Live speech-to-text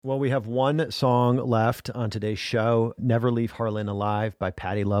Well, we have one song left on today's show, Never Leave Harlan Alive by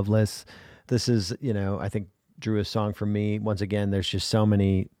Patty Loveless. This is, I think drew a song from me. Once again, there's just so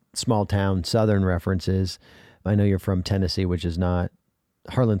many small town Southern references. I know you're from Tennessee, which is not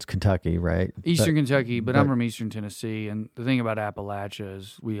Harlan's Kentucky, right? Eastern Kentucky, but I'm from Eastern Tennessee. And the thing about Appalachia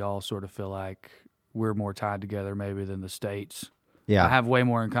is we all sort of feel like we're more tied together maybe than the states. Yeah. I have way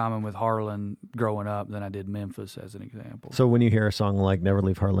more in common with Harlan growing up than I did Memphis, as an example. So when you hear a song like Never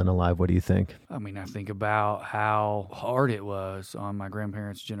Leave Harlan Alive, what do you think? I mean, I think about how hard it was on my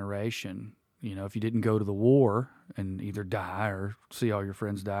grandparents' generation. You know, if you didn't go to the war and either die or see all your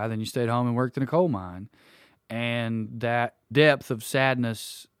friends die, then you stayed home and worked in a coal mine. And that depth of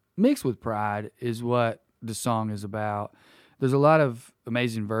sadness mixed with pride is what the song is about. There's a lot of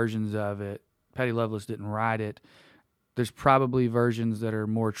amazing versions of it. Patty Loveless didn't write it. There's probably versions that are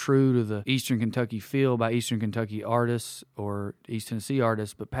more true to the Eastern Kentucky feel by Eastern Kentucky artists or East Tennessee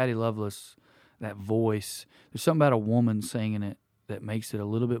artists, but Patty Loveless, that voice, there's something about a woman singing it that makes it a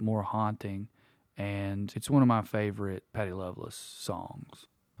little bit more haunting, and it's one of my favorite Patty Loveless songs.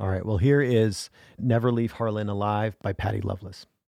 All right, well, here is Never Leave Harlan Alive by Patty Loveless.